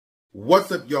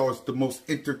What's up, y'all? It's the most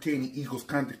entertaining Eagles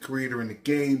content creator in the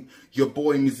game. Your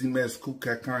boy, B.O.B.S,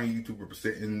 CoolCat-Mitch, YouTube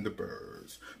representing the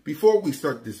birds. Before we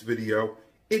start this video,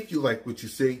 if you like what you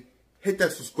see, hit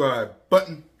that subscribe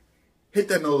button, hit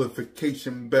that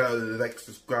notification bell, like,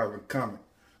 subscribe, and comment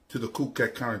to the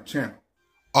CoolCat-Mitch channel.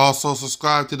 Also,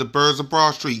 subscribe to the Birds of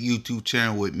Broad Street YouTube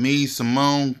channel with me,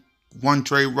 Simone, One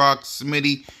Trey Rock,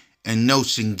 Smitty, and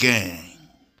Notion Gang.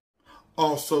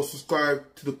 Also,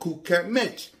 subscribe to the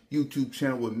CoolCat-Mitch YouTube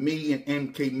channel with me and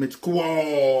MK-Mitch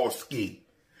Kowalski.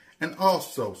 And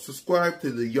also, subscribe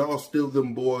to the Y.S.D.B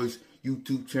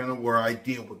YouTube channel where I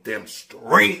deal with them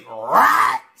straight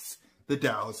rats, the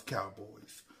Dallas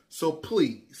Cowboys. So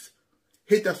please,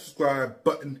 hit that subscribe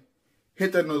button,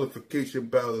 hit that notification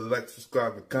bell, like,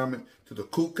 subscribe, and comment to the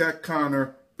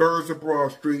CoolCat-Connor, Birds of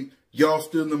Broad Street,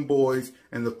 Y.S.D.B,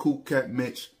 and the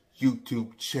CoolCat-Mitch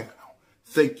YouTube channel.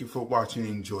 Thank you for watching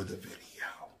and enjoy the video.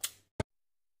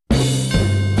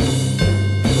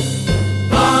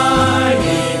 Fly,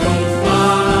 Eagles,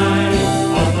 fly,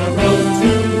 on the road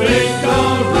to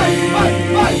victory.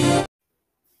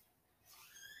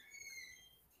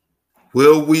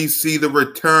 Will we see the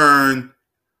return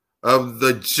of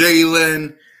the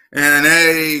Jalen and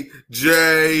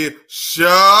AJ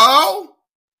show?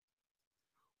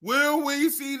 Will we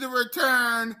see the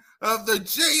return of the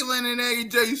Jalen and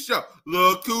AJ show?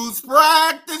 Look who's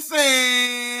practicing.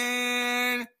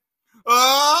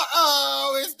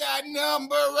 Uh-oh, it's that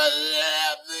number 11.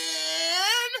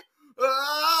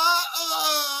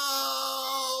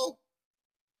 Uh-oh.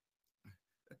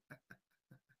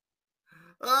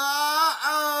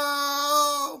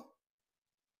 Uh-oh.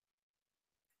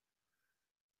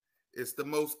 It's the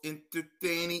most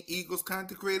entertaining Eagles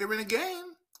content creator in the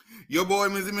game. Your boy,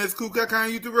 B.O.B.S,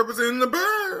 CoolCat-Mitch, YouTube representing the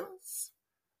birds.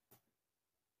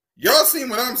 Y'all seen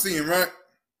what I'm seeing, right?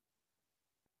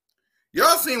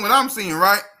 Y'all seen what I'm seeing,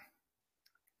 right?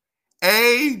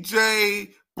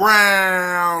 A.J.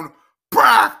 Brown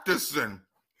practicing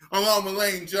along with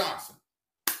Lane Johnson.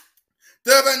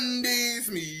 Devin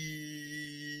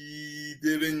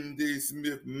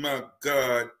Smith, my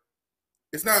God.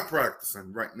 It's not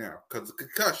practicing right now because of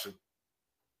concussion.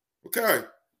 Okay.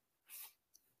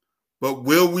 But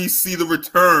will we see the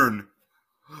return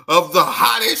of the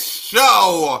hottest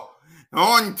show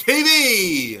on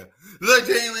TV? The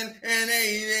Jalen and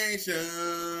AJ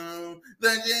show. The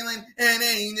Jalen and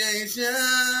AJ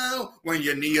show. When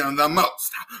you need them the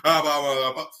most. The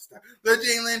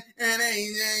Jalen and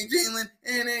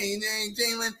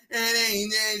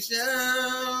AJ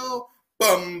show.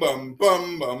 Bum, bum,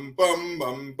 bum, bum, bum,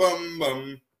 bum, bum,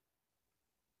 bum.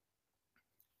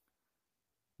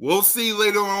 We'll see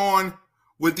later on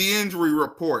with the injury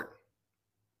report.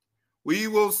 We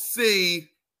will see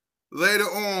later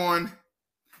on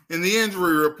in the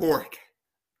injury report.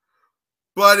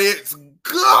 But it's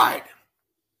good.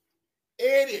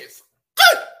 It is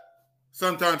good.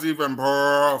 Sometimes even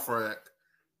perfect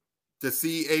to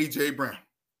see A.J. Brown.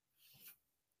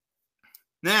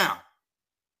 Now,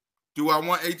 do I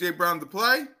want A.J. Brown to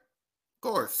play? Of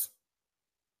course.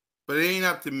 But it ain't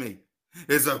up to me.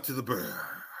 It's up to the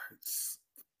birds.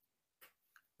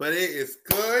 But it is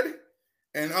good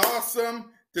and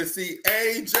awesome to see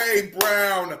A.J.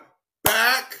 Brown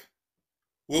back.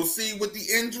 We'll see with the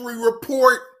injury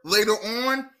report later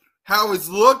on how it's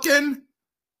looking.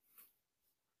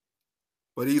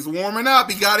 But he's warming up.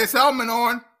 He got his helmet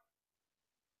on.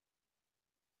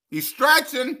 He's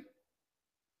stretching.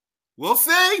 We'll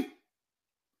see.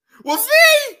 We'll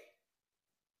see.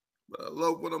 But I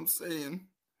love what I'm saying.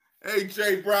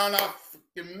 A.J. Brown, I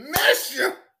freaking miss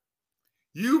you.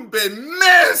 You've been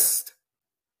missed.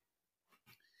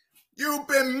 You've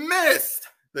been missed.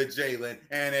 The Jalen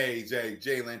and AJ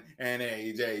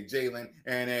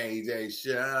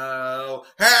show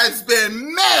has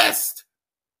been missed.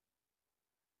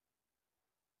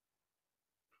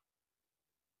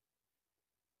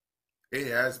 It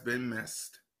has been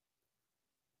missed.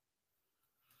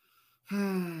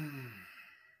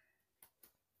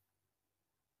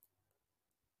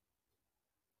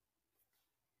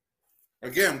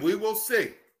 Again, we will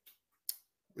see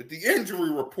with the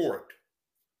injury report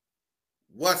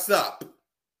what's up,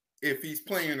 if he's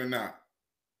playing or not.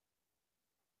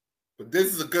 But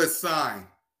this is a good sign.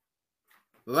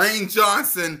 Lane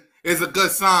Johnson is a good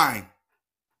sign.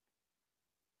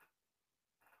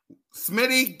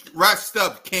 Smitty, rest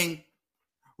up, King.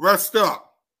 Rest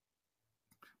up.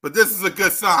 But this is a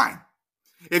good sign.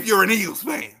 If you're an Eagles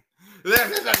fan.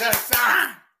 This is a good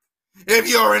sign. If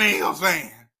you're an Eagles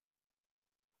fan.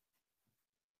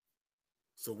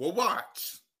 So we'll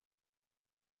watch.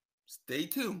 Stay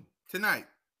tuned tonight.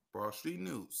 Broad Street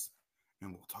News.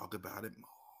 and we'll talk about it more.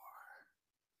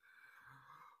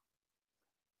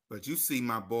 But you see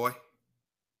my boy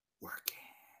working.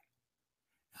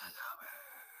 I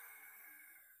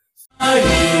love it.